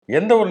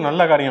எந்த ஒரு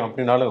நல்ல காரியம்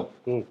அப்படின்னாலும்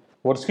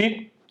ஒரு ஸ்வீட்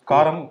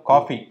காரம்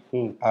காஃபி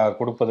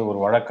கொடுப்பது ஒரு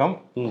வழக்கம்.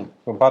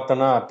 இப்போ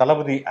பார்த்தோன்னா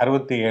தளபதி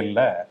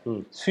 67ல்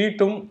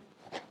ஸ்வீட்டும்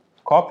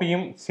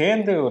காஃபியும்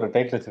சேர்ந்து ஒரு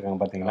டைட்டில் வச்சிருக்காங்க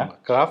பார்த்தீங்களா?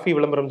 காஃபி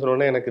விளம்பரம்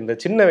சொன்னோன்னே எனக்கு இந்த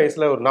சின்ன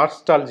வயசுல ஒரு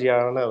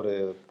நாஸ்டாலஜியான ஒரு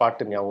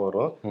பாட்டு ஞாபகம்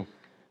வரும்.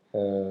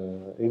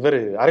 இவர்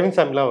அரவிந்த்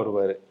சாமிலாம்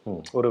வருவார்,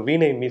 ஒரு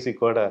வீணை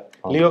மியூசிக்கோட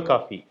லியோ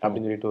காஃபி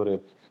அப்படின்னு சொல்லிட்டு ஒரு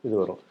இது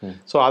வரும்.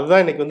 ஸோ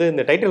அதுதான் எனக்கு வந்து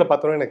இந்த டைட்டில்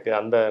பார்த்தோன்னா எனக்கு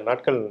அந்த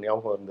நாட்கள்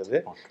ஞாபகம் இருந்தது.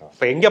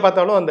 இப்போ எங்கே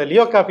பார்த்தாலும் அந்த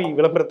லியோ காஃபி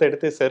விளம்பரத்தை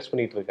எடுத்து சர்ச்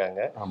பண்ணிட்டு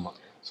இருக்காங்க. ஆமாம்.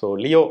 ஸோ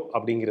லியோ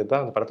அப்படிங்கிறது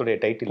தான் அந்த படத்துடைய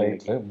டைட்டில்.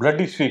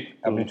 பிளட்டி ஸ்வீட்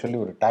அப்படின்னு சொல்லி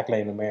ஒரு டேக்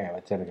லைனுமே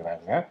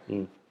வச்சிருக்கிறாங்க.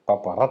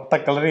 பாப்பா ரத்த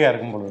கலரியா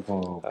இருக்கும் போல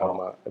இருக்கும்.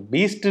 ஆமா,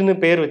 பீஸ்ட்னு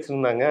பேர்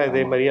வச்சிருந்தாங்க.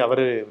 அதே மாதிரி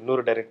அவரு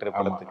இன்னொரு டைரக்டர்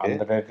படத்துக்கு,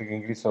 அந்த டைரக்டருக்கு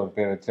இங்கிலீஷ்ல ஒரு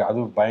பேர் வச்சு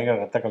அது பயங்கர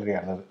ரத்த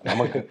கலரியானது.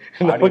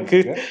 நமக்கு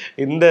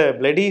இந்த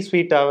பிளடி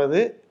ஸ்வீட்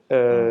ஆவது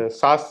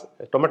சாஸ்,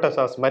 டொமேட்டோ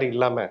சாஸ் மாதிரி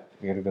இல்லாம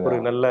ஒரு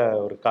நல்ல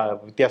ஒரு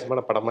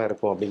வித்தியாசமான படமா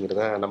இருக்கும்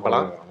அப்படிங்கிறத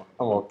நம்பலாம்.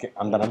 ஓகே,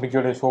 அந்த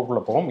நம்பிக்கையோட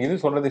ஷோக்குள்ள போவோம். இது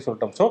சொல்றதை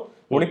சொல்லிட்டோம். ஸோ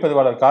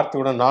ஒளிப்பதிவாளர்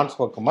கார்த்தியுடன் நான்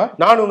சிவகுமார்,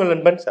 நான் உங்கள்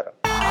நண்பன் சரண்.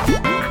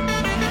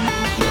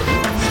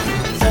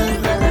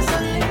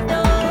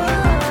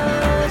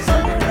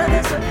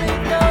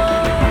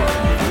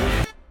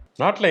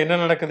 நாட்டில் என்ன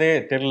நடக்குதே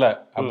தெரியல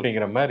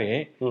அப்படிங்கிற மாதிரி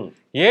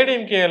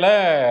ஏடிஎம்கேல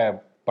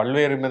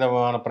பல்வேறு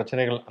விதமான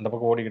பிரச்சனைகள் அந்த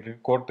பக்கம் ஓடிக்கிட்டு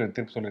இருக்கு. கோர்ட்டு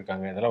தீர்ப்பு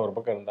சொல்லியிருக்காங்க. இதெல்லாம் ஒரு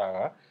பக்கம் இருந்தாங்க.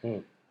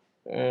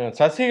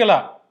 சசிகலா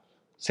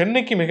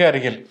சென்னைக்கு மிக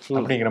அருகில்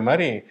அப்படிங்கிற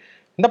மாதிரி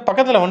இந்த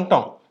பக்கத்தில்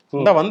வந்துட்டோம்,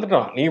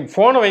 நீ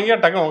போனை வைங்க,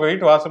 டக்குனு உங்க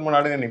வீட்டு வாசல்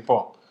முன்னாடி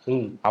நிற்போம்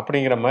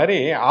அப்படிங்கிற மாதிரி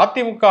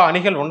அதிமுக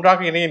அணிகள்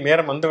ஒன்றாக இணைய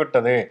நேரம் வந்து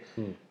விட்டது,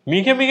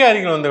 மிக மிக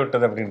அருகில் வந்து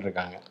விட்டது அப்படின்னு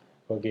இருக்காங்க.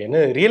 ஓகே,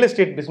 என்ன ரியல்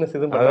எஸ்டேட் பிசினஸ்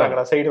எதுவும்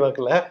பண்றாங்களா சைடு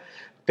வாக்கில்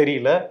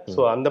தெரியல.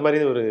 ஸோ அந்த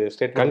மாதிரி ஒரு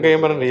ஸ்டேட்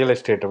கங்கையமரன் ரியல்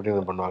எஸ்டேட்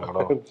அப்படின்னு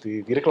பண்ணுவாங்களோ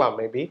இருக்கலாம்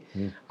மேபி.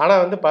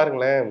 ஆனால் வந்து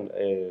பாருங்களேன்,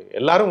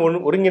 எல்லாரும்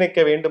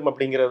ஒருங்கிணைக்க வேண்டும்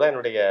அப்படிங்கிறது தான்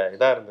என்னுடைய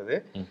இதாக இருந்தது.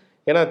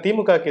 ஏன்னா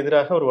திமுகவுக்கு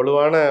எதிராக ஒரு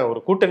வலுவான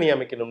ஒரு கூட்டணி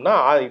அமைக்கணும்னா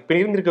இப்போ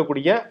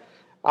இருந்திருக்கக்கூடிய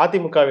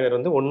அதிமுகவினர்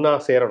வந்து ஒன்னா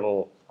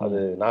சேரணும். அது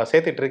நான்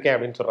சேர்த்துட்டு இருக்கேன்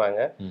அப்படின்னு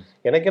சொல்றாங்க.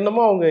 எனக்கு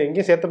என்னமோ அவங்க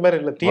எங்கேயும் சேர்த்த மாதிரி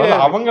இல்லை. தீர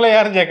அவங்கள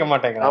யாரும் சேர்க்க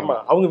மாட்டாங்க. ஆமா,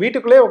 அவங்க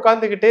வீட்டுக்குள்ளே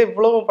உட்காந்துக்கிட்டே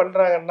இவ்வளவு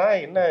பண்றாங்கன்னா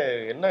என்ன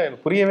என்ன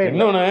புரியவே.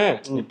 இன்னொன்னு,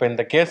 இப்ப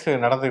இந்த கேஸ்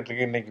நடந்துகிட்டு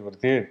இருக்கு. இன்னைக்கு ஒரு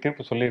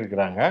தீர்ப்பு சொல்லி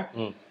இருக்கிறாங்க.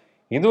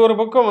 இது ஒரு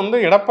பக்கம் வந்து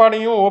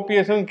எடப்பாடியும்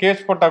ஓபிஎஸும்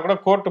கேஸ் போட்டா கூட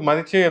கோர்ட்டு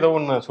மதிச்சு ஏதோ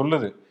ஒண்ணு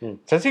சொல்லுது.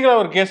 சசிகலா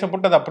ஒரு கேஸை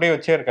போட்டு அதை அப்படியே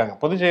வச்சே இருக்காங்க.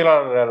 பொதுச்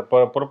செயலாளர்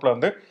பொறுப்புல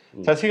வந்து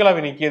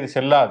சசிகலாவை நீக்கியது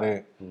செல்லாது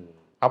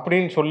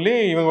அப்படின்னு சொல்லி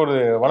இவங்க ஒரு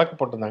வழக்கு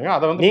போட்டிருந்தாங்க.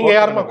 அதை வந்து நீங்க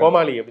யாருமா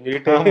கோமாளி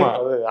அப்படின்னு சொல்லிட்டு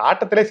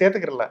ஆட்டத்திலே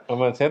சேர்த்துக்கிறல,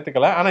 நம்ம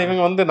சேர்த்துக்கல. ஆனா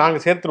இவங்க வந்து நாங்க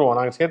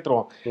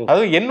சேர்த்துருவோம்,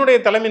 அது என்னுடைய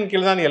தலைமையின்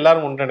கீழ் தான்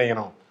எல்லாரும்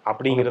ஒன்றிணையணும்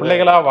அப்படிங்கிற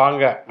பிள்ளைகளா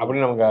வாங்க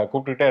அப்படின்னு அவங்க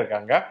கூப்பிட்டுட்டே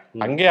இருக்காங்க.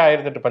 அங்கே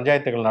 1008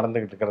 பஞ்சாயத்துகள்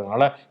நடந்துகிட்டு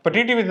இருக்கிறதுனால இப்ப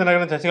டிடிவி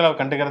தினகரன் சசிகலாவை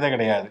கண்டுக்கிறதே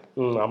கிடையாது.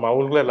 ஆமா,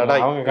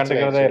 அவங்க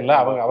கண்டுக்கிறதே இல்லை.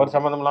 அவர்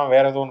சம்பந்தம் எல்லாம்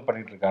வேற எதுவும்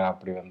பண்ணிட்டு இருக்காங்க.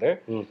 அப்படி வந்து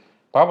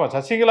பாப்பா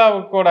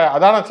சசிகலாவுக்கூட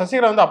அதான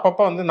சசிகலா வந்து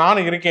அப்பப்ப வந்து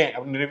நானும் இருக்கேன்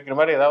அப்படின்னு நிரூபிக்கிற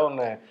மாதிரி ஏதாவது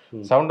ஒன்று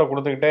சவுண்டை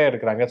கொடுத்துக்கிட்டே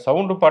இருக்கிறாங்க.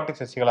 சவுண்டு பாட்டு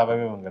சசிகலாவே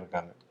இவங்க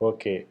இருக்காங்க.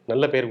 ஓகே,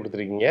 நல்ல பேர்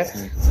கொடுத்துருக்கீங்க.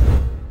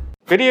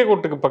 பெரிய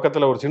கோட்டுக்கு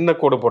பக்கத்துல ஒரு சின்ன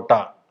கோடு போட்டா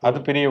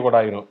அது பெரிய கோடு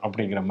ஆயிரும்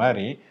அப்படிங்கிற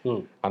மாதிரி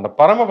அந்த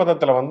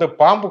பரமபதத்துல வந்து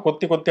பாம்பு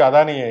கொத்தி கொத்தி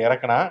அதானியை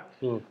இறக்குனா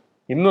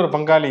இன்னொரு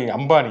பங்காளி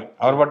அம்பானி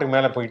அவர் பாட்டுக்கு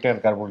மேல போயிட்டே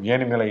இருக்காரு.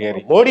 ஏனி மேல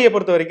ஏறி மோடியை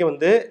பொறுத்த வரைக்கும்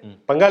வந்து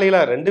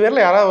பங்காளிகளா 2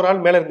 பேர்ல யாராவது ஒரு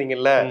ஆள் மேல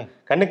இருந்தீங்கல்ல,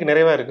 கண்ணுக்கு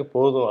நிறைவா இருக்கு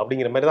போதும்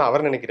அப்படிங்கிற மாதிரி தான்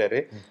அவர் நினைக்கிறாரு.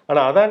 ஆனா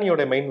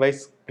அதானியோட மைண்ட்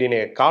வைஸ்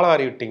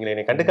காலவாரி விட்டீங்களே,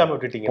 என்னை கண்டுக்காம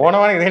விட்டுட்டீங்க.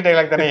 போனவான இதே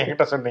டைலாக் தானே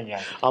என்கிட்ட சொன்னீங்க.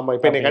 ஆமா,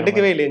 இப்ப என்னை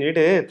கண்டுக்கவே இல்லைன்னு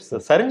சொல்லிட்டு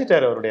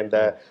சரிஞ்சிட்டாரு. அவருடைய அந்த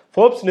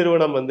ஃபோர்ப்ஸ்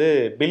நிறுவனம் வந்து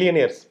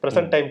பில்லியனியர்ஸ்,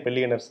 பிரசன்ட் டைம்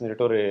பில்லியனர்ஸ்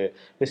சொல்லிட்டு ஒரு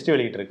லிஸ்ட்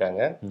வெளியிட்டு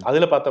இருக்காங்க.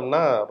 அதுல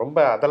பார்த்தோம்னா ரொம்ப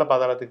அதல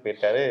பாதாளத்துக்கு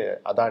போயிருக்காரு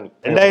அதானி.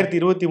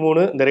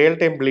 2023 இந்த ரியல்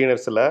டைம்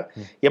பில்லியனர்ஸ்ல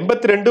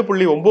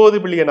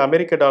 82.9 பில்லியன்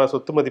அமெரிக்க டாலர்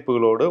சொத்து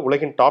மதிப்புகளோடு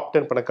உலகின் டாப்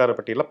 10 பணக்கார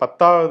பட்டியல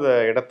 10வது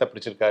இடத்தை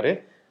பிடிச்சிருக்காரு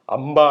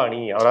அம்பானி.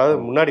 அவராவது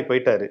முன்னாடி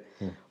போயிட்டாரு.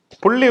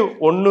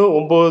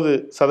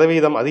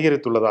 0.19%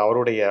 அதிகரித்துள்ளது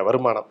அவருடைய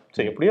வருமானம்.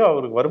 சரி, எப்படியோ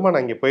அவருக்கு வருமானம்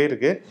அங்கே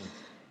போயிருக்கு.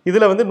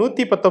 இதுல வந்து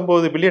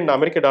 119 பில்லியன்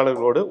அமெரிக்க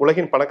டாலர்களோடு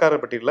உலகின் பணக்கார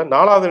பட்டியலில்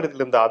 4வது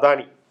இடத்துல இருந்த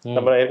அதானி,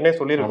 நம்ம ஏற்கனவே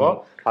சொல்லியிருக்கோம்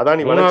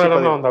அதானி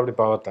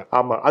வளர்ச்சி.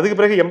 ஆமா, அதுக்கு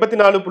பிறகு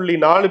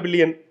 84.4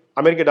 பில்லியன்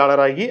அமெரிக்க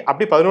டாலர் ஆகி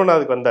அப்படி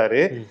 11வதுக்கு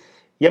வந்தாரு.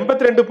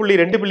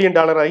 82.2 பில்லியன்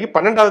டாலர் ஆகி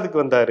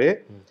 12வதுக்கு வந்தாரு.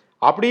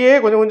 அப்படியே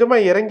கொஞ்சம் கொஞ்சமா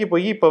இறங்கி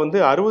போய் இப்ப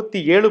வந்து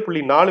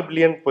 67.4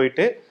 பில்லியன்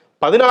போயிட்டு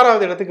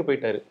 16வது இடத்துக்கு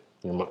போயிட்டாரு.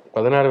 ஆமா,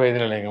 16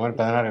 வயதுல இல்லைங்க மாதிரி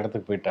 16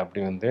 இடத்துக்கு போயிட்டு அப்படி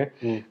வந்து.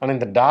 ஆனா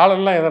இந்த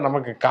டாலர்லாம் ஏதோ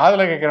நமக்கு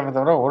காதுல கேட்கறத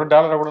தவிர ஒரு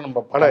டாலரை கூட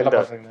நம்ம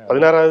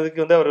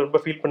 16வதுக்கு வந்து அவர் ரொம்ப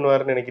ஃபீல்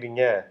பண்ணுவாருன்னு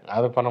நினைக்கிறீங்க?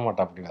 அது பண்ண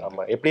மாட்டோம் அப்படி.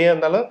 ஆமா, எப்படியே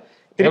இருந்தாலும்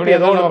திருப்பி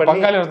ஏதோ நம்ம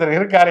பங்காளி ஒருத்தர்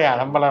இருக்காரியா,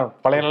 நம்மள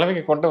பழைய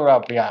நிலைமைக்கு கொண்டு வரா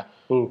அப்படியா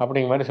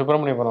அப்படிங்கிற மாதிரி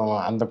சுப்பிரமணியபுரம்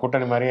அந்த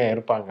கூட்டணி மாதிரியே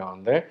இருப்பாங்க.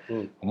 வந்து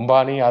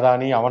அம்பானி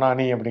அதானி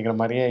அவனானி அப்படிங்கிற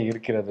மாதிரியே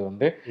இருக்கிறது.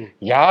 வந்து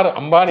யார்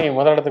அம்பானி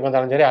முதலிடத்துக்கு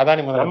வந்தாலும் சரி,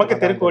 அதானி முதல் நமக்கு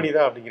தெருக்கோடி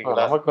தான்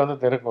அப்படிங்கிறீங்களா? நமக்கு வந்து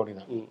தெருக்கோடி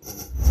தான்.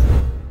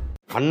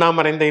 அண்ணா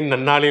மறைந்த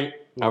இந்நன்னாளில்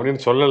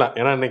அப்படின்னு சொல்லலாம்.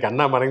 ஏன்னா இன்னைக்கு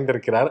அண்ணா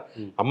மறைந்திருக்கிறார்.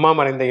 அம்மா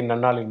மறைந்த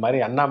இந்நன்னாளில் மாதிரி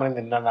அண்ணா மறைந்த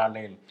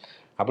இந்நன்னாளில்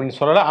அப்படின்னு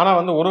சொல்லலாம். ஆனா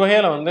வந்து ஒரு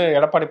வகையில வந்து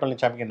எடப்பாடி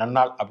பழனிசாமிக்கு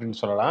நன்னாள் அப்படின்னு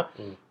சொல்லலாம்.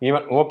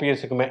 ஈவன்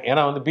ஓபிஎஸ்க்குமே.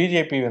 ஏன்னா வந்து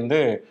பிஜேபி வந்து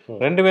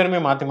 2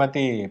 பேருமே மாத்தி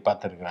மாத்தி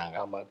பார்த்துருக்காங்க.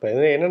 ஆமா. இப்ப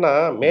இது என்னன்னா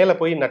மேல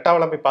போய்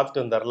நட்டாவெல்லாம் போய்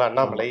பார்த்துட்டு வந்தார்ல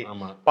அண்ணாமலை.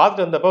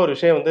 பார்த்துட்டு வந்தப்ப ஒரு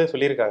விஷயம் வந்து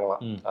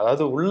சொல்லியிருக்காங்களாம்.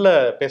 அதாவது உள்ள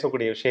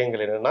பேசக்கூடிய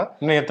விஷயங்கள் என்னன்னா,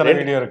 இன்னும் எத்தனை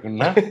வீடியோ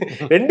இருக்குன்னா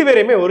 2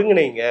 பேரையுமே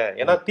ஒருங்கிணைங்க.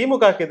 ஏன்னா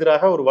திமுகக்கு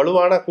எதிராக ஒரு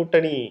வலுவான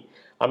கூட்டணி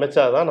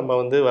அமைச்சாதான் நம்ம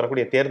வந்து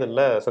வரக்கூடிய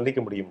தேர்தலில் சந்திக்க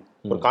முடியும்.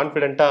 ஒரு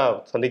கான்பிடென்ட்டா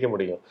சந்திக்க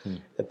முடியும்.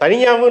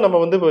 தனியாவும் நம்ம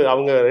வந்து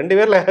அவங்க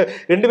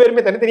 2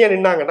 பேருமே தனித்தனியா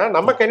நின்னாங்கன்னா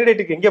நம்ம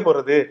கேண்டிடேட்டுக்கு எங்கே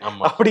போறது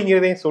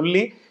அப்படிங்கிறதையும்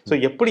சொல்லி, ஸோ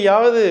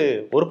எப்படியாவது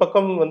ஒரு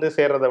பக்கம் வந்து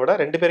சேர்றதை விட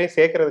 2 பேரையும்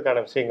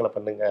சேர்க்கறதுக்கான விஷயங்களை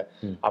பண்ணுங்க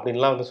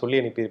அப்படின்லாம் வந்து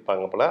சொல்லி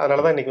அனுப்பியிருப்பாங்க போல.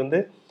 அதனாலதான் இன்னைக்கு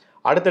வந்து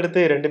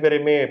அடுத்தடுத்து 2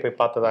 பேரையுமே போய்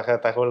பார்த்ததாக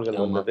தகவல்கள்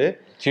வந்தது.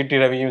 சிடி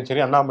ரவியும்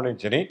சரி அண்ணாமலையும்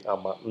சரி,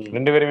 ஆமா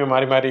 2 பேருமே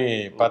மாறி மாறி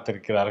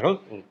பார்த்திருக்கிறார்கள்.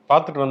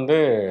 பார்த்துட்டு வந்து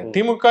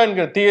திமுக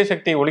என்கிற தீய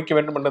சக்தியை ஒழிக்க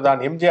வேண்டும்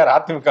என்றுதான் எம்ஜிஆர்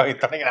அதிமுகவை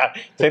தொடங்கினார்.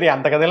 சரி,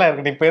 அந்த கதையெல்லாம்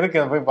இருக்கட்டும், இப்ப எதுக்கு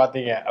அதை போய்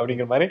பார்த்தீங்க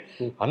அப்படிங்கிற மாதிரி,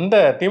 அந்த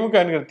திமுக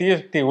என்கிற தீய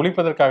சக்தியை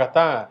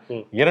ஒழிப்பதற்காகத்தான்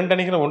 2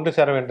 அணிகளும் ஒன்று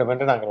சேர வேண்டும்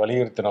என்று நாங்கள்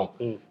வலியுறுத்தினோம்.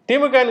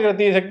 திமுக என்கிற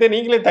தீய சக்தியை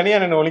நீங்களே தனியா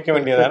நின்று ஒழிக்க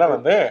வேண்டியதான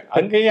வந்து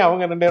அங்கேயும்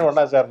அவங்க 2 பேரும்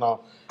ஒன்னா சேரணும்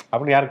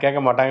அப்படின்னு யாரும் கேட்க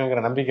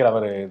மாட்டாங்கிற நம்பிக்கையில்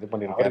அவர் இது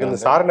பண்ணிருக்காரு. இந்த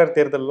சாரணர்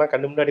தேர்தல்லாம்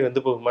கண்ணு முன்னாடி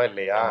வந்து போகுமா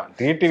இல்லையா?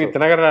 டிடிவி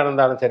தினகரனா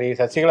இருந்தாலும் சரி,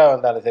 சசிகலா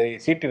இருந்தாலும் சரி,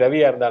 சிடி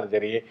ரவியா இருந்தாலும்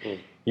சரி,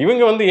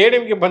 இவங்க வந்து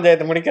ஏடிஎம்கே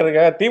பஞ்சாயத்தை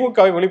முடிக்கிறதுக்காக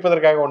திமுகவை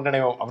ஒழிப்பதற்காக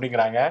ஒன்றிணைவோம்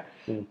அப்படிங்கிறாங்க.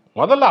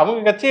 முதல்ல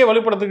அவங்க கட்சியை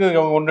வலுப்படுத்துறதுக்கு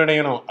அவங்க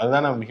ஒன்றிணையணும்.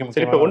 அதுதான் மிக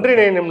முக்கியம். இப்ப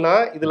ஒன்றிணையணும்னா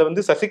இதுல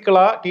வந்து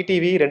சசிகலா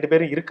டிடிவி 2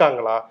 பேரும்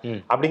இருக்காங்களா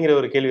அப்படிங்கிற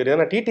ஒரு கேள்வி வருது.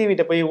 நான்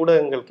டிடிவிட்ட போய்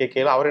ஊடகங்கள்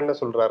கேட்கல, அவர் என்ன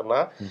சொல்றாருன்னா,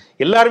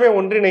 எல்லாருமே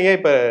ஒன்றிணைய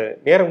இப்ப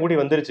நேரம் கூடி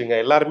வந்துருச்சுங்க,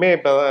 எல்லாருமே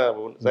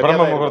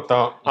இப்பதான்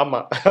முகூர்த்தம்,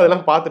 ஆமா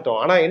அதெல்லாம் பார்த்துட்டோம்.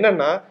 ஆனா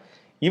என்னன்னா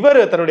இவர்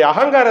தன்னுடைய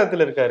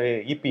அகங்காரத்தில் இருக்காரு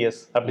இபிஎஸ்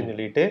அப்படின்னு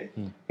சொல்லிட்டு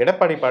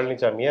எடப்பாடி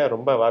பழனிசாமியை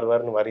ரொம்ப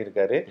வாருன்னு வாரி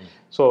இருக்காரு.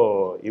 ஸோ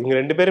இவங்க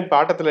 2 பேரும்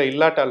பாட்டத்தில்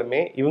இல்லாட்டாலுமே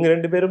இவங்க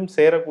 2 பேரும்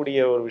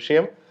சேரக்கூடிய ஒரு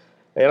விஷயம்.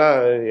 ஏன்னா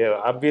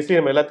ஆப்வியஸ்லி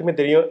நம்ம எல்லாத்துக்குமே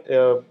தெரியும்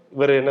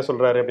இவர் என்ன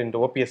சொல்றாரு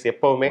அப்படின்ட்டு. ஓபிஎஸ்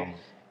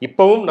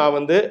இப்பவும் நான்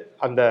வந்து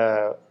அந்த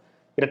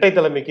இரட்டை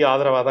தலைமைக்கு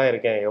ஆதரவாக தான்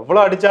இருக்கேன்,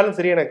 எவ்வளவு அடிச்சாலும்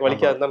சரி எனக்கு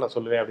வலிக்காதுன்னு தான் நான்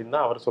சொல்லுவேன் அப்படின்னு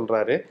தான் அவர்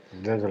சொல்றாரு.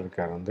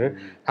 சொல்லிருக்காரு வந்து.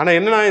 ஆனா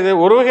என்னன்னா இது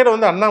ஒரு வகையில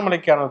வந்து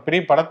அண்ணாமலைக்கான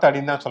பெரிய படத்தை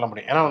அடின்னு தான் சொல்ல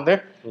முடியும். ஏன்னா வந்து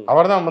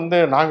அவர் தான் வந்து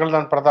நாங்கள்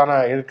தான் பிரதான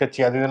எதிர்கட்சி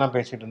அது இதெல்லாம்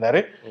பேசிட்டு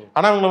இருந்தாரு.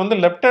 ஆனா அவங்க வந்து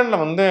லெப்ட் ஹேண்ட்ல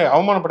வந்து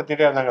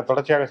அவமானப்படுத்திட்டே இருந்தாங்க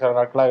தொடர்ச்சியாக சில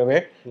நாட்களாகவே.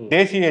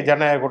 தேசிய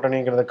ஜனநாயக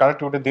கூட்டணிங்கிறத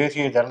கலட்டி விட்டு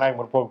தேசிய ஜனநாயக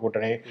முற்போக்கு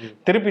கூட்டணி,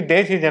 திருப்பி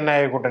தேசிய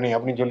ஜனநாயக கூட்டணி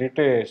அப்படின்னு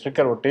சொல்லிட்டு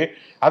ஸ்டிக்கர் ஒட்டி,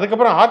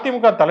 அதுக்கப்புறம்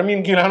அதிமுக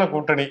தலைமையின் கீழான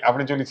கூட்டணி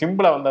அப்படின்னு சொல்லி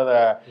சிம்பிளா வந்து அதை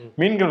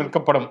மீன்கள்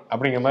விற்கப்படும்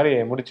அப்படிங்கிற மாதிரி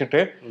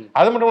முடிச்சுட்டு,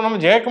 அது மட்டும் இல்லாம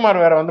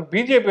ஜெயக்குமார் வேற வந்து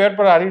பிஜேபி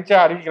வேட்பாளர்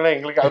அறிவிக்கல,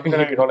 எங்களுக்கு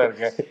அப்படிங்கிற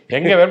இருக்கு,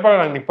 எங்க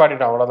வேட்பாளர் நாங்க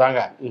நிப்பாட்டிட்டோம்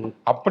அவ்வளவுதாங்க.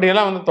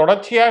 அப்படியெல்லாம் வந்து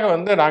தொடர்ச்சியாக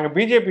வந்து நாங்க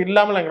பிஜேபி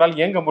இல்லாமல் எங்களால்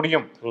இயங்க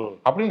முடியும்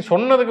அப்படின்னு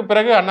சொன்னதுக்கு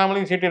பிறகு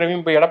அண்ணாமலையும் சிடி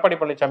ரவியும் போய் எடப்பாடி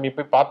பழனிசாமி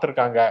போய்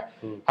பார்த்திருக்காங்க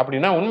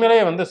அப்படின்னா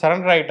உண்மையிலேயே வந்து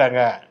சரண்டர்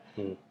ஆயிட்டாங்க.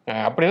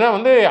 அப்படின்னா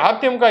வந்து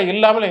அதிமுக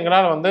இல்லாமல்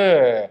எங்களால் வந்து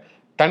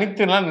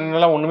தனித்துலாம்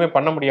நின்னெல்லாம் ஒண்ணுமே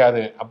பண்ண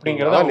முடியாது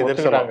அப்படிங்கறத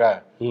ஒத்துக்கிறாங்க.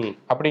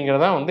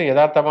 அப்படிங்கறதா வந்து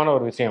யதார்த்தமான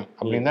ஒரு விஷயம்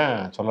அப்படின்னு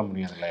தான் சொல்ல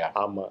முடியாது இல்லையா?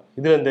 ஆமா,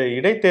 இது இந்த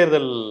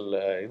இடைத்தேர்தல்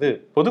இது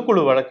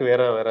பொதுக்குழு வழக்கு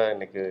வேற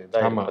இன்னைக்கு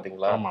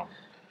பாத்தீங்களா? ஆமா,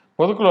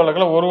 பொதுக்குழு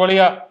வழக்குல ஒரு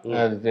வழியா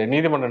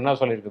நீதிமன்றம் என்ன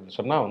சொல்லியிருக்கு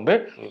சொன்னா வந்து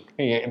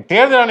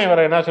தேர்தல் ஆணையம்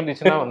வேற என்ன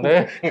சொல்லிச்சுன்னா வந்து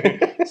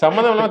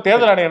சம்மந்தம் இல்லாம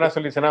தேர்தல் ஆணையம் என்ன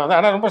சொல்லிச்சுன்னா வந்து,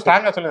 ஆனா ரொம்ப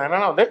ஸ்ட்ராங்கா சொல்லி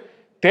என்னன்னா வந்து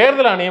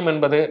தேர்தல் ஆணையம்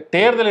என்பது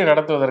தேர்தலை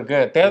நடத்துவதற்கு,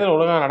 தேர்தல்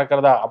ஒழுங்கா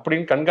நடக்கிறதா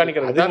அப்படின்னு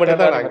கண்காணிக்கிறது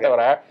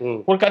தவிர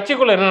ஒரு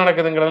கட்சிக்குள்ள என்ன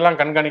நடக்குதுங்கிறதெல்லாம்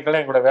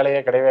கண்காணிக்கலாம் எங்களோட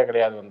வேலையே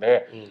கிடையாது வந்து.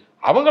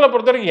 அவங்கள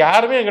பொறுத்த வரைக்கும்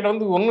யாருமே எங்கிட்ட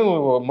வந்து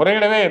ஒன்னும்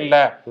முறையிடவே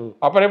இல்லை.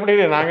 அப்புறம் எப்படி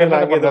நாங்க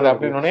என்ன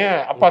அப்படின்னு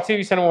அப்பா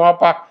சிவிசனம்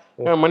வாப்பா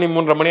மணி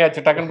 3:30 மணி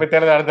ஆச்சு, டக்குன்னு போய்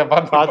தேர்தல் ஆணையத்தை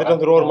பார்த்துட்டு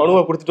வந்துருவோம், ஒரு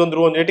மனுவை கொடுத்துட்டு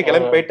வந்துருவோம் சொல்லிட்டு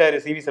கிளம்பி போயிட்டாரு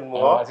சிவி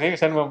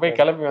சண்முகம். போய்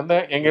கிளம்பி வந்து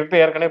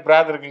எங்ககிட்ட ஏற்கனவே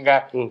பிராத் இருக்குங்க,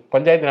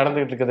 பஞ்சாயத்து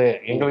நடந்துகிட்டு இருக்குது,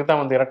 எங்களுக்கு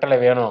தான் வந்து இரட்டலை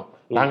வேணும்,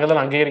 நாங்க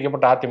தான்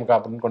அங்கீகரிக்கப்பட்ட அதிமுக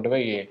அப்படின்னு கொண்டு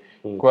போய்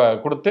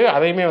கொடுத்து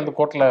அதையுமே வந்து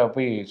கோர்ட்ல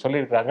போய்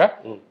சொல்லியிருக்காங்க.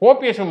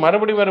 ஓபிஎஸ்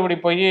மறுபடி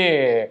போய்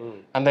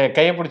அந்த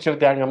கையை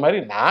பிடிச்சிருத்தாங்க மாதிரி,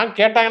 நான்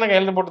கேட்டாங்கன்னா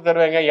கையெழுத்து போட்டு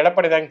தருவாங்க,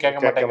 எடப்பாடி தாங்க கேட்க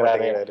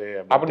மாட்டேங்கிறாரு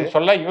அப்படின்னு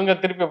சொல்ல, இவங்க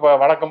திருப்பி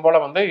வழக்கம் போல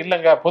வந்து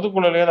இல்லைங்க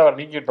பொதுக்குழுலேயே அவர்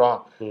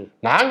நீக்கிட்டோம்,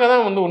 நாங்க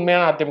தான் வந்து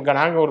உண்மையான அதிமுக,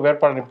 நாங்க ஒரு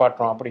வேட்பாளர்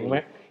நிப்பாட்டுறோம் அப்படிங்குமே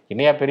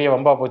இனியா பெரிய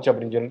வம்பா போச்சு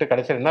அப்படின்னு சொல்லிட்டு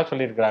கடைசியில் என்ன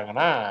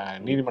சொல்லியிருக்கிறாங்கன்னா,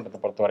 நீதிமன்றத்தை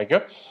பொறுத்த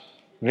வரைக்கும்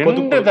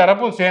 2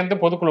 தரப்பும் சேர்ந்து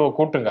பொதுக்குழுவை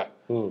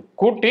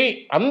கூட்டி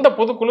அந்த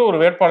பொதுக்குழு ஒரு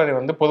வேட்பாளரை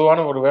வந்து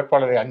பொதுவான ஒரு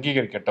வேட்பாளரை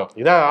அங்கீகரிக்கட்டும்.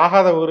 இதான்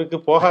ஆகாத ஊருக்கு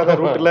போகாத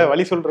ரூட்ல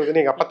வழி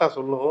சொல்றதுன்னு எங்க அப்பா தான்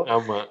சொல்லுவோம்.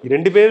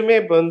 2 பேருமே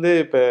இப்ப வந்து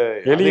இப்ப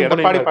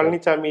எடப்பாடி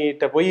பழனிசாமி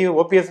கிட்ட போய்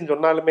ஓபிஎஸ்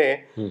சொன்னாலுமே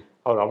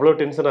அவர் அவ்வளவு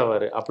டென்ஷன்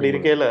ஆவாரு. அப்படி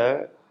இருக்கையில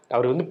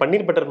அவர் வந்து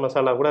பன்னீர் பட்டர்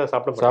மசாலா கூட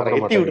சாப்பிட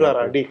எத்தி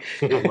விடுறாரு அப்படி,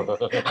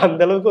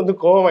 அந்த அளவுக்கு வந்து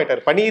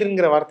கோபமாயிட்டாரு.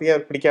 பன்னீருங்கிற வார்த்தையா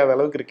பிடிக்காத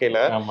அளவுக்கு இருக்கையில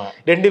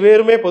 2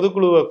 பேருமே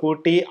பொதுக்குழுவை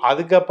கூட்டி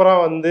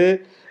அதுக்கப்புறம் வந்து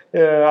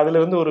அதுல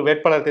இருந்து ஒரு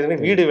வேட்பாளர்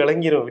தேர்தல் வீடு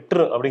விளங்கிரும்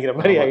விட்டுரும் அப்படிங்கிற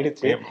மாதிரி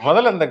ஆயிடுச்சு.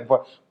 முதல்ல இந்த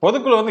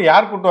பொதுக்குழு வந்து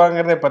யார்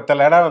கூட்டுவாங்கிறதே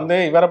பத்தல. ஏன்னா வந்து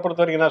இவரை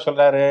பொறுத்த வரைக்கும் என்ன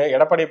சொல்றாரு,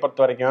 எடப்பாடியை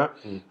பொறுத்த வரைக்கும்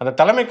அந்த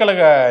தலைமை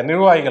கழக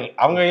நிர்வாகிகள்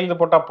அவங்க கையெழுத்து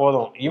போட்டா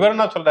போதும். இவர்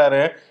என்ன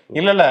சொல்றாரு,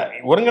 இல்ல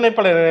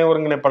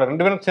ஒருங்கிணைப்பாளர்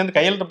ரெண்டு பேரும் சேர்ந்து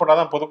கையெழுத்து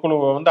போட்டாதான்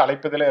பொதுக்குழுவை வந்து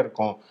அழைப்பதிலே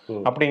இருக்கும்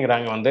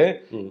அப்படிங்கிறாங்க. வந்து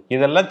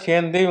இதெல்லாம்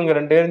சேர்ந்து இவங்க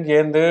ரெண்டு பேரும்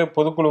சேர்ந்து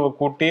பொதுக்குழுவை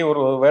கூட்டி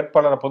ஒரு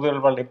வேட்பாளரை பொது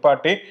வேட்பாளர்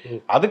நிப்பாட்டி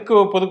அதுக்கு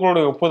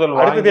பொதுக்குழுடைய ஒப்புதல்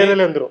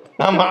வந்துடும்.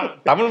 ஆமா,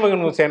 தமிழ்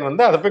மகன் ஹுசேன்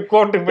வந்து அதை போய்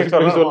கோர்ட்டுக்கு போய்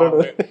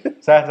சொல்லணும்,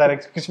 சார்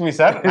எக்ஸ்கியூஸ் மீ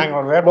சார், நாங்க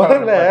ஒரு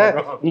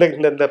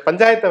வேட்பாளர் இந்த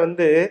பஞ்சாயத்தை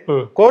வந்து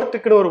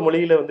கோர்ட்டுக்குன்னு ஒரு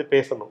மொழியில வந்து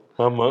பேசணும்.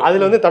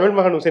 அதுல வந்து தமிழ்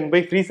மகன் ஹுசேன்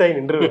போய் ஃப்ரீஸ் ஆகி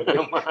நின்று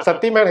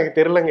சத்தியமா எனக்கு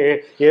தெரியலங்க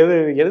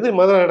எது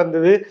முதல்ல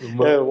நடந்தது,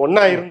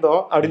 ஒன்னா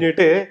இருந்தோம் அப்படின்னு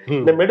சொல்லிட்டு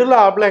இந்த மெடுலா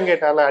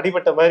ஆப்லாங்கேட்டால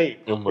அடிபட்ட மாதிரி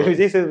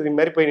விஜய் சேதுபதி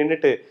மாதிரி போய்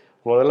நின்றுட்டு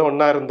முதல்ல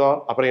ஒன்னா இருந்தோம்,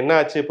 அப்புறம் என்ன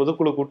ஆச்சு,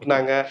 பொதுக்குழு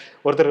கூட்டினாங்க,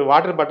 ஒருத்தர்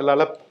வாட்டர்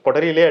பாட்டிலால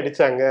பொடரியிலே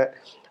அடிச்சாங்க,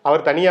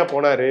 அவர் தனியா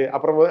போனாரு,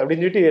 அப்புறம்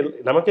அப்படின்னு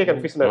சொல்லிட்டு நமக்கே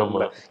கன்ஃபியூஷன்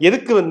இருக்கும்ல.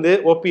 எதுக்கு வந்து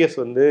ஓபிஎஸ்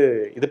வந்து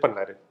இது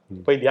பண்ணாரு,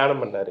 போய்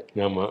தியானம் பண்ணாரு,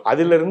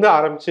 அதுல இருந்து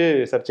ஆரம்பிச்சு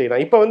சர்ச்சை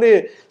தான். இப்ப வந்து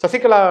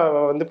சசிகலா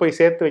வந்து போய்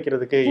சேர்த்து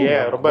வைக்கிறதுக்கு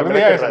ஏன் ரொம்ப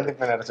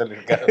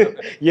சொல்லியிருக்காரு,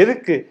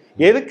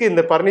 எதுக்கு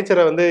இந்த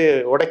பர்னிச்சரை வந்து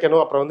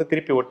உடைக்கணும், அப்புறம் வந்து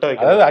திருப்பி ஒட்ட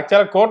வைக்கணும். அதாவது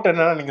ஆக்சுவலா கோர்ட்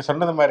என்னன்னா நீங்க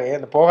சொன்னது மாதிரி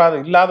இந்த போகாத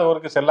இல்லாத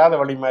ஊருக்கு செல்லாத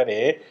வழி மாதிரி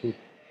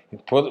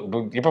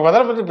இப்ப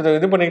முதல்ல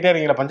இது பண்ணிக்கிட்டே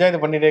இருக்கீங்களா,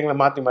 பஞ்சாயத்து பண்ணிட்டே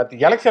மாத்தி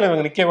எலெக்ஷன்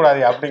இவங்க நிக்க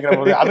கூடாது அப்படிங்கிற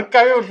போது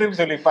அதுக்காகவே ஒரு திருப்பி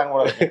சொல்லியிருப்பாங்க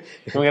போல இருக்கு.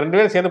 இவங்க ரெண்டு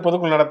பேரும் சேர்ந்து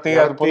பொதுக்குழு நடத்தி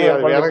அது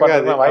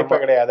பொது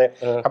வாய்ப்பே கிடையாது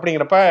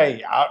அப்படிங்கிறப்ப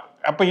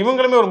அப்ப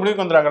இவங்களுமே ஒரு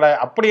முடிவுக்கு வந்துறாங்களே,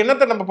 அப்படி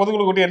என்னத்தை நம்ம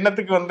பொதுக்குழு கூட்டி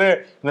என்னத்துக்கு வந்து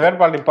இந்த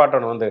வேட்பாளர்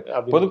நிப்பாட்டணும், வந்து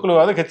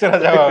பொதுக்குழுவாவது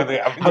ஹெச்ராஜாவது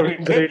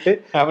அப்படின்னு சொல்லிட்டு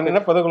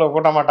அப்படின்னா பொதுக்குழு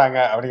கூட்ட மாட்டாங்க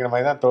அப்படிங்கிற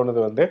மாதிரி தான் தோணுது.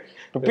 வந்து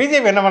இப்ப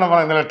பிஜேபி என்ன பண்ண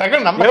போறாங்க,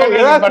 டக்குன்னு நம்ம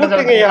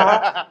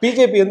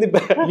பிஜேபி வந்து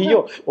ஐயோ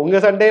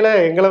உங்க சண்டையில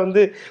எங்களை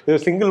வந்து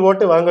சிங்கிள்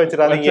ஓட்டு வாங்க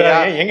வச்சிடாதீங்க,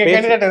 எங்க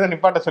கேண்டிடேட் எதுவும்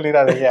நிப்பாட்ட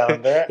சொல்லிடாதீங்க,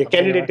 வந்து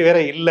கேண்டிடேட்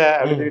வேற இல்ல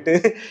அப்படின்னு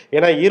சொல்லிட்டு.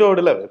 ஏன்னா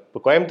ஈரோடுல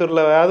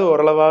கோயம்புத்தூர்லவாவது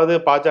ஓரளவாவது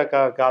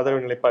பாஜக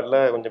ஆதரவு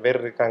நிலைப்பாடுல கொஞ்சம்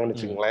பேர் இருக்காங்கன்னு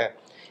வச்சுக்கோங்களேன்.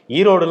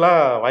 ஈரோடுலாம்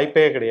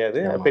வாய்ப்பே கிடையாது,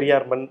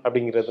 பெரியார் மண்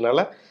அப்படிங்கிறதுனால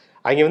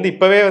அங்க வந்து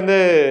இப்பவே வந்து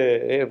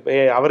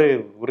அவரு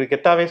ஒரு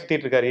கெத்தாவே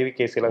சுத்திட்டு இருக்காரு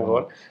ஏவிகே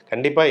இளங்கோவன்.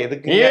 கண்டிப்பா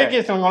எதுக்கு ஏவிகே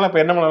இளங்கோவன் இப்ப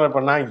என்ன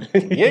பண்ணா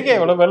ஏகே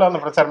எவ்வளவு பேர்ல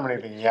வந்து பிரச்சாரம்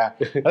பண்ணிருக்கீங்க,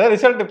 அதாவது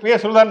ரிசல்ட் பிஏ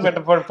சுல்தான்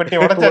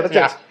பெட்டி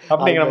உடைச்சா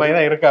அப்படிங்கிற மாதிரி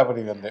தான் இருக்கா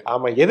அப்படி வந்து.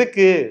 ஆமா,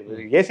 எதுக்கு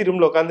ஏசி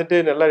ரூம்ல உட்காந்துட்டு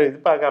நல்லா இது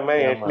பார்க்காம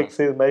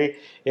நெட்ஃபிளிக்ஸ் இது மாதிரி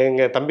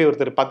எங்க தம்பி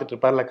ஒருத்தர் பாத்துட்டு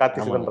இருப்பாருல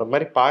கார்த்தி சிதம்பர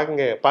மாதிரி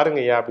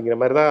பாருங்கய்யா அப்படிங்கிற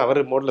மாதிரி தான்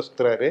அவரு மோட்ல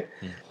சுத்துறாரு.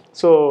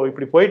 சோ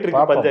இப்படி போயிட்டு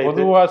இருக்கு பஞ்சாயத்து.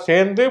 பொதுவா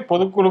சேர்ந்து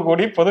பொதுக்குழு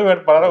கூடி பொது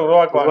வேட்பாளரை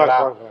உருவாக்குவாங்க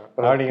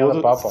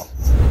அப்படிங்கிறத பார்ப்போம்.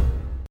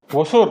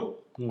 ஒசூர்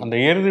அந்த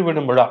எருது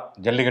விடும் விழா,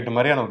 ஜல்லிக்கட்டு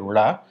மாதிரியான ஒரு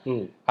விழா,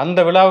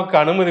 அந்த விழாவுக்கு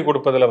அனுமதி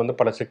கொடுப்பதில் வந்து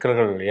பல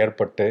சிக்கல்கள்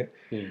ஏற்பட்டு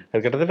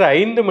அது கிட்டத்தட்ட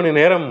 5 மணி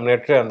நேரம்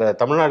நேற்று அந்த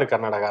தமிழ்நாடு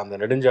கர்நாடகா அந்த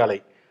நெடுஞ்சாலை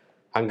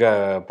அங்க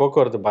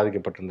போக்குவரத்து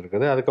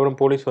பாதிக்கப்பட்டிருந்திருக்குது.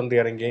 அதுக்கப்புறம் போலீஸ் வந்து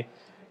இறங்கி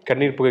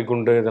கண்ணீர் புகை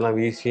குண்டு இதெல்லாம்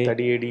வீசி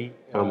தடியடி,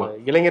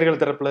 இளைஞர்கள்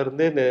தரப்புல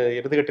இருந்து இந்த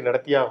எருதுகட்டு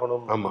நடத்தி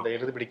ஆகணும் இந்த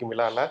எருது பிடிக்கும்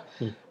விழால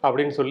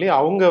அப்படின்னு சொல்லி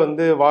அவங்க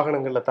வந்து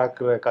வாகனங்கள்ல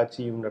தாக்குற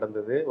காட்சியும்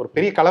நடந்தது. ஒரு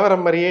பெரிய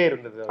கலவரம் மாதிரியே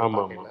இருந்தது.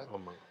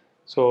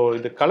 ஸோ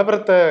இது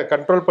கலவரத்தை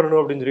கண்ட்ரோல்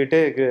பண்ணணும் அப்படின்னு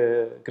சொல்லிட்டு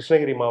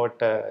கிருஷ்ணகிரி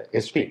மாவட்ட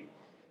எஸ்பி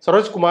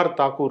சரோஜ்குமார்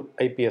தாக்கூர்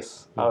ஐபிஎஸ்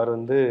அவர்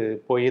வந்து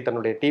போய்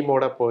தன்னுடைய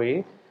டீமோட போய்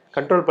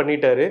கண்ட்ரோல்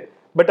பண்ணிட்டாரு.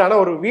 பட் ஆனா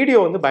ஒரு வீடியோ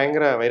வந்து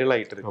பயங்கர வைரல்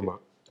ஆகிட்டு இருக்கு.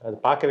 அது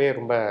பார்க்கவே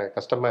ரொம்ப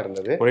கஷ்டமா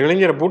இருந்தது. ஒரு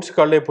இளைஞர் பூட்ஸ்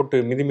கால்லே போட்டு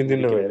மிதி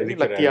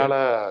லத்தியால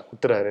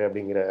குத்துறாரு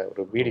அப்படிங்கிற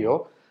ஒரு வீடியோ.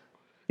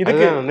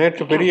 இதுக்கு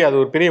நேற்று அது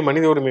ஒரு பெரிய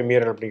மனித உரிமை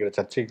மீறல் அப்படிங்கிற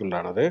சர்ச்சைக்கு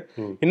உண்டானது.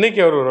 இன்னைக்கு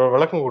அவர் ஒரு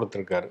விளக்கம்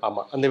கொடுத்திருக்காரு.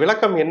 ஆமா, அந்த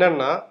விளக்கம்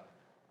என்னன்னா,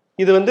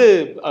 இது வந்து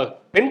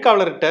பெண்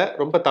காவலர்கிட்ட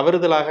ரொம்ப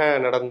தவறுதலாக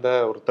நடந்த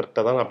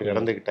ஒருத்தர்கிட்ட தான் அப்படி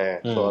நடந்துகிட்டேன்.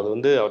 ஸோ அது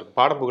வந்து அவருக்கு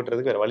பாடம்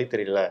புகட்டுறதுக்கு வேற வழி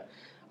தெரியல,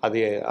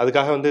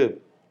 அதுக்காக வந்து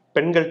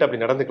பெண்கள்கிட்ட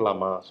அப்படி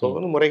நடந்துக்கலாமா, ஸோ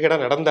வந்து முறைகேடா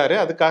நடந்தாரு,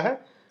 அதுக்காக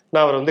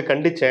நான் அவர் வந்து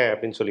கண்டிச்சேன்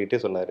அப்படின்னு சொல்லிட்டு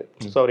சொன்னாரு.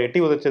 ஸோ அவர் எட்டி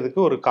உதைச்சதுக்கு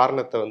ஒரு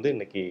காரணத்தை வந்து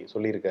இன்னைக்கு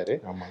சொல்லியிருக்காரு.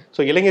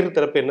 ஸோ இளைஞர்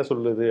தரப்பு என்ன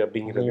சொல்லுது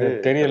அப்படிங்கிறது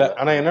தெரியல.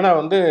 ஆனா என்னன்னா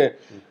வந்து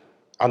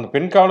அந்த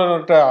பெண்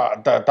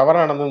காவலர்கிட்ட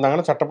தவறா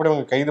நடந்திருந்தாங்கன்னா சட்டப்படி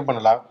அவங்க கைது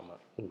பண்ணலாம்.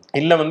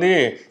 இல்ல வந்து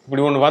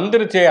இப்படி ஒண்ணு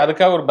வந்துருச்சு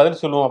அதுக்காக ஒரு பதில்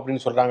சொல்லுவோம்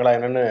அப்படின்னு சொல்றாங்களா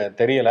என்னன்னு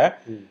தெரியல.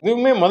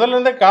 இதுவுமே முதல்ல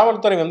இருந்தே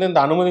காவல்துறை வந்து இந்த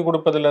அனுமதி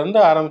கொடுப்பதுல இருந்து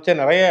ஆரம்பிச்சே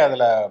நிறைய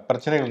அதுல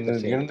பிரச்சனைகள்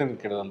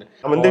இருந்திருக்கிறது.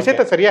 வந்து இந்த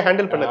விஷயத்த சரியா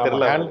ஹேண்டில்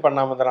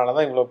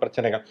பண்ணாமதுனாலதான் இவ்வளவு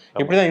பிரச்சனைகள்.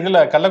 இப்படிதான்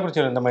இதுல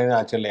கள்ளக்குறிச்சியில் இந்த மாதிரி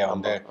ஆச்சு இல்லையா.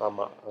 வந்து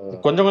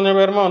கொஞ்சம்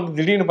பேருமா வந்து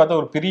திடீர்னு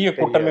பார்த்தா ஒரு பெரிய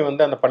கூட்டமே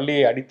வந்து அந்த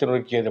பள்ளியை அடித்து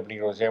நோக்கியது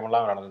அப்படிங்கிற ஒரு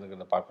விஷயமெல்லாம்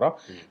நடந்துக்கிறத பாக்குறோம்.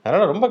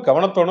 அதனால ரொம்ப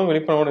கவனத்தோடும்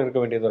விழிப்புணர்வோடும்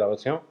இருக்க வேண்டியது ஒரு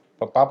அவசியம்.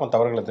 இப்ப பாப்போம்,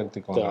 தவறுகளை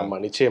திருத்திக்கோங்க. ஆமா,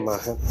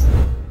 நிச்சயமாக.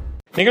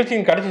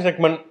 நிகழ்ச்சியின் கடைசி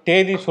செக்மெண்ட்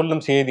தேதி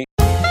சொல்லும் செய்தி.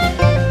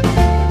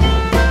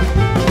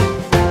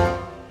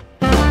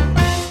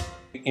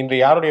 இன்று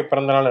யாருடைய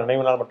பிறந்த நாள்,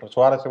 நினைவு நாள் மற்றும்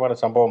சுவாரஸ்யமான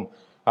சம்பவம்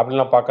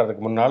அப்படின்லாம்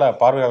பார்க்கறதுக்கு முன்னால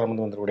பார்வையாளர்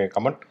வந்து வந்துக்கூடிய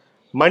கமெண்ட்.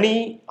 மணி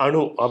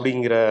அணு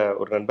அப்படிங்கிற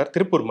ஒரு நண்பர்,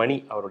 திருப்பூர் மணி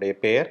அவருடைய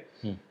பெயர்.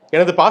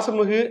 எனது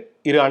பாசமிகு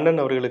இரு அண்ணன்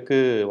அவர்களுக்கு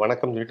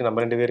வணக்கம் சொல்லிட்டு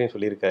நம்ம 2 பேரையும்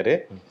சொல்லியிருக்காரு.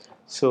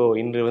 ஸோ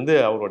இன்று வந்து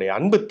அவருடைய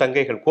அன்பு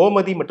தங்கைகள்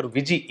கோமதி மற்றும்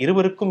விஜி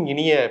இருவருக்கும்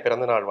இனிய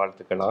பிறந்தநாள்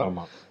வாழ்த்துக்கலாம்.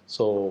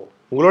 ஸோ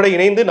உங்களோட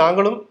இணைந்து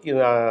நாங்களும்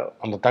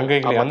அந்த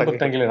தங்கைகளை அன்பு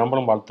தங்கைகளை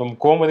நம்மளும் வாழ்த்தும்.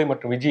 கோமதி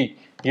மற்றும் விஜி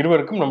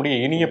இருவருக்கும் நம்முடைய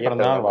இனிய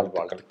பிறந்தநாள்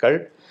வாழ்த்துக்கள்.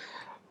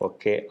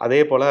 ஓகே, அதே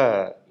போல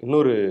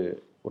இன்னொரு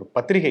ஒரு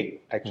பத்திரிகை,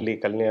 ஆக்சுவலி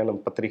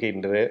கல்யாணம் பத்திரிகை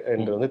என்று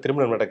வந்து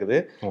திருமணம் நடக்குது.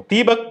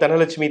 தீபக்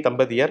தனலட்சுமி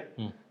தம்பதியர்.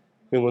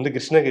 இவங்க வந்து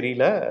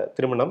கிருஷ்ணகிரியில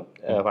திருமணம்.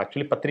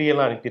 ஆக்சுவலி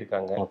பத்திரிகைலாம்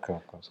அனுப்பியிருக்காங்க.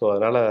 ஸோ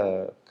அதனால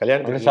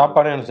கல்யாணத்துக்கு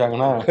சாப்பாடு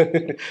அனுப்பிச்சாங்கன்னா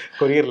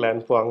கொரியர்ல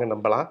அனுப்புவாங்க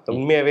நம்பலாம்.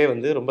 உண்மையாவே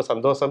வந்து ரொம்ப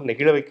சந்தோஷம்,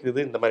 நெகிழ வைக்கிறது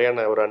இந்த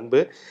மாதிரியான ஒரு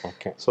அன்பு.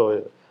 ஸோ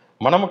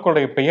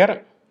மணமக்களுடைய பெயர்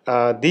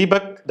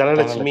தீபக்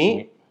தனலட்சுமி.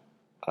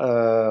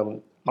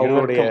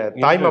 அவங்களுடைய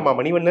தாய் மாமா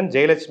மணிவண்ணன்,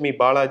 ஜெயலட்சுமி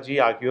பாலாஜி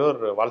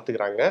ஆகியோர்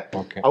வாழ்த்துக்கிறாங்க.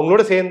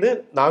 அவங்களோட சேர்ந்து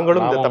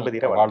நாங்களும் இந்த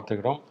தம்பதியரை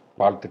வாழ்த்துக்கிறோம்.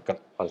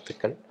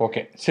 வாழ்த்துக்கள்.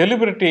 ஓகே,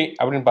 செலிபிரிட்டி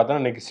அப்படின்னு பார்த்தா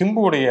இன்னைக்கு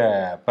சிம்புவுடைய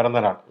பிறந்த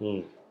நாள்.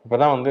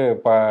 இப்பதான் வந்து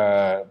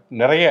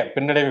நிறைய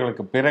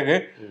பின்னடைவுகளுக்கு பிறகு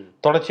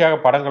தொடர்ச்சியாக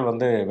படங்கள்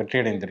வந்து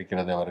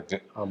வெற்றியடைந்திருக்கிறது அவருக்கு.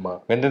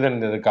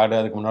 வெந்தது காடு,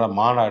 அதுக்கு முன்னால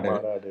மாநாடு,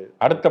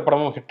 அடுத்த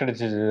படமும் ஹிட்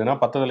அடிச்சதுன்னா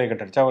 10 தலை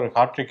ஹிட் அடிச்சா ஒரு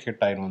ஹாட்ரிக்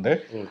ஹிட் ஆயிரும். வந்து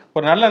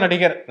ஒரு நல்ல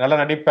நடிகர், நல்லா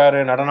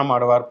நடிப்பாரு, நடனம்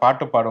ஆடுவார்,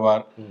 பாட்டு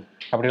பாடுவார்,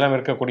 அப்படிலாம்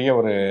இருக்கக்கூடிய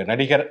ஒரு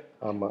நடிகர்.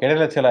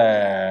 இடையில சில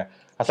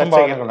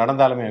அசம்பாவிதங்கள்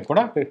நடந்தாலுமே கூட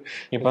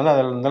இப்ப வந்து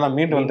அதுல இருந்தெல்லாம்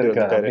மீண்டு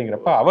வந்திருக்கிறார்.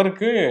 அப்படிங்கிறப்ப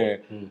அவருக்கு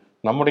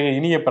நம்முடைய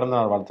இனிய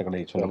பிறந்தநாள் வாழ்த்துக்களை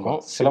சொல்லுவோம்.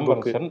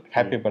 Silambarasan,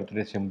 happy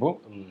birthday Simbu.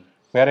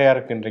 வேற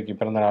யாருக்கு இன்றைக்கு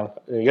பிறந்த நாள்?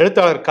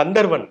 எழுத்தாளர்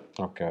கந்தர்வன்.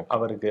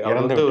 அவருக்கு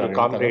இறந்து ஒரு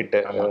காம்ரேட்.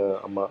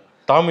 ஆமா,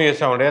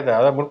 தாமியஸ் அவருடைய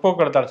அதாவது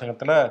முற்போக்கு எழுத்தாளர்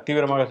சங்கத்துல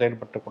தீவிரமாக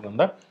செயல்பட்டு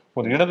கொண்டிருந்த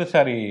ஒரு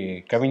இடதுசாரி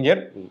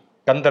கவிஞர்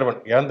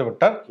கந்தர்வன் இறந்து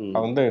விட்டார்.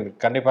 வந்து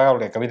கண்டிப்பாக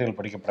அவருடைய கவிதைகள்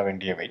படிக்கப்பட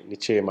வேண்டியவை.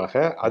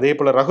 நிச்சயமாக. அதே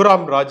போல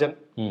ரகுராம் ராஜன்,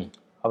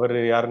 அவர்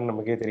யாருன்னு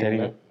நமக்கே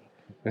தெரியும்.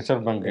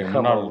 ரிசர்வ் பேங்க்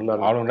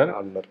முன்னாள் ஆளுநர்.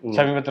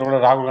 சமீபத்தில் கூட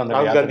ராகுல்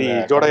காந்தி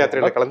ஜோடா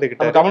யாத்திரையில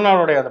கலந்துக்கிட்டார்.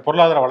 தமிழ்நாடுடைய அந்த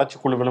பொருளாதார வளர்ச்சி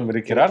குழுவிலும்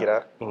இருக்கிறார்.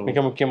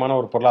 மிக முக்கியமான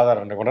ஒரு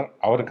பொருளாதார நிபுணர்.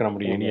 அவருக்கு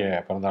நம்முடைய இனிய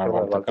பிறந்தநாள்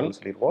வாழ்த்துக்கள்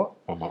சொல்லிடுவோம்.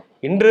 ஆமா,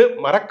 இன்று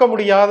மறக்க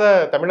முடியாத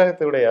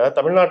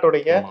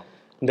தமிழ்நாட்டுடைய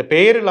இந்த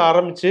பெயரில்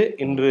ஆரம்பிச்சு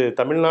இன்று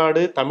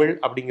தமிழ்நாடு தமிழ்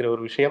அப்படிங்கிற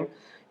ஒரு விஷயம்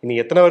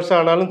இனி எத்தனை வருஷம்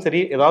ஆனாலும்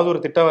சரி, ஏதாவது ஒரு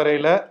திட்டம்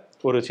வரையில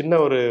ஒரு சின்ன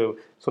ஒரு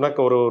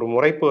ஒரு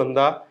முறைப்பு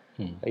வந்தா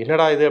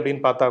என்னடா இது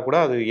அப்படின்னு பார்த்தா கூட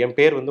அது என்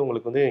பேர் வந்து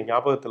உங்களுக்கு வந்து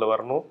ஞாபகத்துல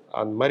வரணும்.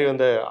 அந்த மாதிரி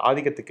வந்து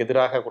ஆதிக்கத்துக்கு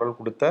எதிராக குரல்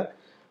கொடுத்த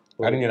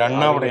அறிஞர்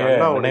அண்ணாவுடைய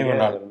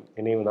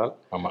நினைவு நாள்.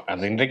 ஆமா,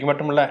 அது இன்றைக்கு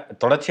மட்டும் இல்ல,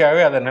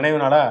 தொடர்ச்சியாவே அதை நினைவு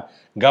நாளா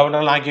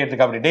கவர்னர்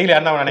ஆக்கிட்டு அப்படி டெய்லி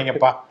அண்ணாவை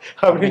நினைங்கப்பா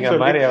அப்படிங்கிற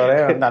மாதிரி அவரே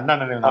வந்து அண்ணா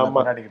நினைவு நாள்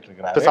கொண்டாடிக்கிட்டு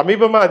இருக்கிறாரு.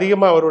 சமீபமா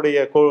அதிகமா அவருடைய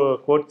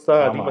கோட்ஸ்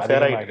தான் அதிகமா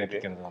சேராகிட்டு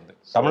இருக்கிறது. வந்து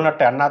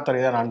தமிழ்நாட்டை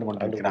அண்ணாத்துறை தான் ஆண்டு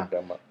கொண்டிருக்கிறான்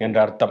என்ற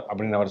அர்த்தம்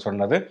அப்படின்னு அவர்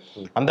சொன்னது.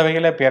 அந்த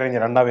வகையில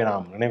பேரறிஞர் அண்ணாவை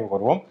நாம் நினைவு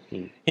கூறுவோம்.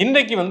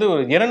 இன்றைக்கு வந்து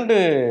 2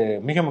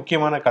 மிக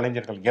முக்கியமான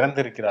கலைஞர்கள்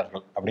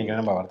இறந்திருக்கிறார்கள்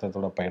அப்படிங்கிறத நம்ம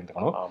வருத்தத்தோட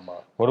பகிர்ந்துக்கணும்.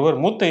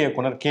 ஒருவர் மூத்த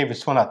இயக்குனர் கே.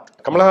 விஸ்வநாத்,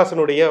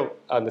 கமலஹாசனுடைய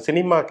அந்த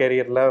சினிமா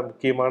கேரியர்ல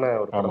முக்கியமான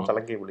ஒரு படம்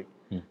சலங்கை ஒளி.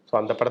 ஸோ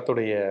அந்த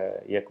படத்துடைய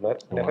இயக்குனர்.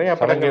 நிறைய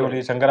சலங்கை ஒளி,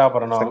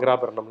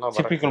 சங்கராபரணம்லாம்,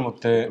 சிப்பிக்குள்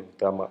முத்து,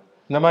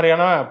 இந்த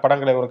மாதிரியான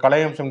படங்களை, ஒரு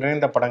கலையம்சம்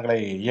நிறைந்த படங்களை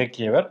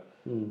இயக்கியவர்.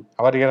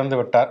 அவர் இறந்து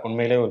விட்டார்.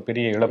 உண்மையிலே ஒரு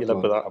பெரிய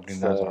இழப்பு தான்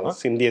அப்படின்னு தான்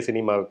சொல்லணும் இந்திய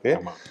சினிமாவுக்கு.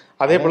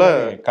 அதே போல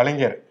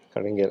கலைஞர்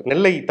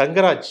நெல்லை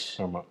தங்கராஜ்.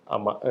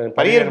 ஆமா,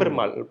 பரியர்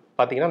பெருமாள்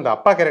பாத்தீங்கன்னா அந்த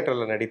அப்பா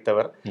கேரக்டர்ல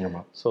நடித்தவர்.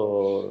 ஸோ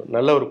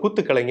நல்ல ஒரு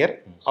கூத்து கலைஞர்.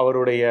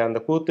 அவருடைய அந்த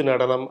கூத்து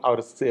நடனம்,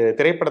 அவர்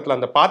திரைப்படத்துல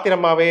அந்த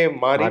பாத்திரமாவே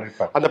மாறி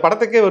அந்த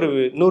படத்துக்கே ஒரு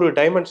இன்னொரு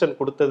டைமென்ஷன்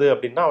கொடுத்தது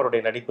அப்படின்னா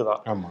அவருடைய நடிப்பு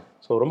தான்.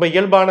 ஸோ ரொம்ப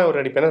இயல்பான ஒரு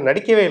நடிப்பு. ஏன்னா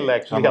நடிக்கவே இல்லை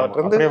ஆக்சுவலி,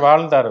 அவர் வந்து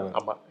வாழ்ந்தாரு.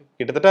 ஆமா,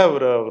 கிட்டத்தட்ட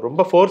ஒரு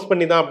ரொம்ப ஃபோர்ஸ்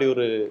பண்ணி தான் அப்படி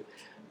ஒரு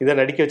இதை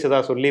நடிக்க வச்சதா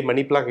சொல்லி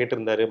மன்னிப்புலாம்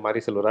கேட்டிருந்தாரு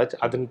மாரி செல்வராஜ்.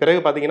 அதன் பிறகு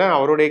பாத்தீங்கன்னா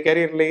அவருடைய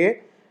கேரியர்லயே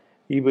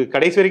இது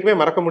கடைசி வரைக்குமே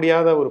மறக்க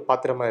முடியாத ஒரு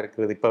பாத்திரமா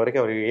இருக்கிறது. இப்ப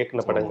வரைக்கும் அவர்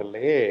இயக்குன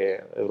படங்கள்லயே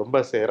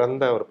ரொம்ப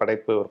சிறந்த ஒரு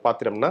படைப்பு, ஒரு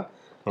பாத்திரம்னா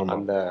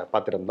அந்த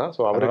பாத்திரம் தான்.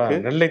 ஸோ அவருக்கு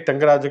நெல்லை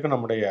தங்கராஜுக்கு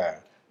நம்முடைய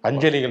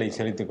அஞ்சலிகளை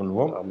செலுத்திக்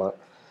கொள்வோம். ஆமா,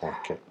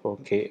 ஓகே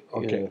ஓகே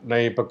ஓகே.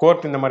 நான் இப்ப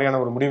கோர்ட் இந்த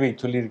மாதிரியான ஒரு முடிவை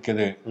சொல்லி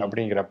இருக்குது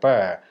அப்படிங்கிறப்ப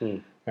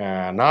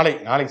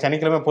நாளைக்கு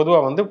சனிக்கிழமை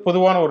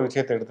பொதுவான ஒரு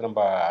விஷயத்தை எடுத்து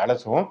நம்ம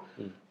அலசுவோம்.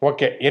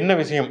 ஓகே, என்ன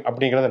விஷயம்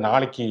அப்படிங்கறத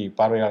நாளைக்கு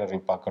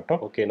பார்வையாளர்கள் பார்க்கட்டும்.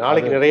 ஓகே,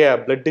 நாளைக்கு நிறைய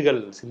பிளட்டுகள்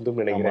சிந்தும்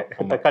நினைக்கிறேன்.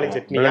 தக்காளி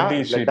சட்னி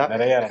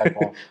நிறைய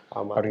நடக்கும்.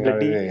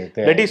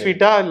 பிளட்டி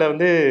ஸ்வீட்டா இல்ல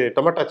வந்து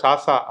டொமேட்டோ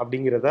சாஸா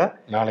அப்படிங்கிறத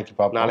நாளைக்கு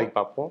பார்ப்போம்.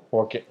 பார்ப்போம்.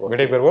 ஓகே,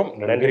 விடைபெறுவோம்.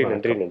 நன்றி.